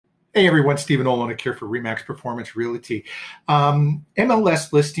Hey everyone, Stephen Olyniuk here for Remax Performance Realty.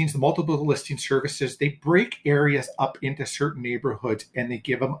 MLS listings, the multiple listing services, they break areas up into certain neighborhoods and they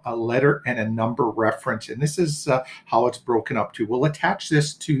give them a letter and a number reference. And this is how it's broken up to. We'll attach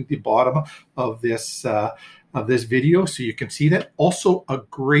this to the bottom of this video so you can see that. Also a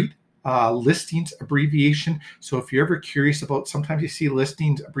great listings abbreviation. So if you're ever curious about, sometimes you see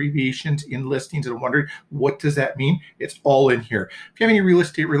listings abbreviations in listings and wondering what does that mean, it's all in here. If you have any real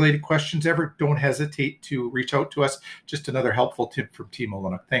estate related questions ever, don't hesitate to reach out to us. Just another helpful tip from Team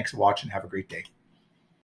Olyniuk. Thanks for watching. Have a great day.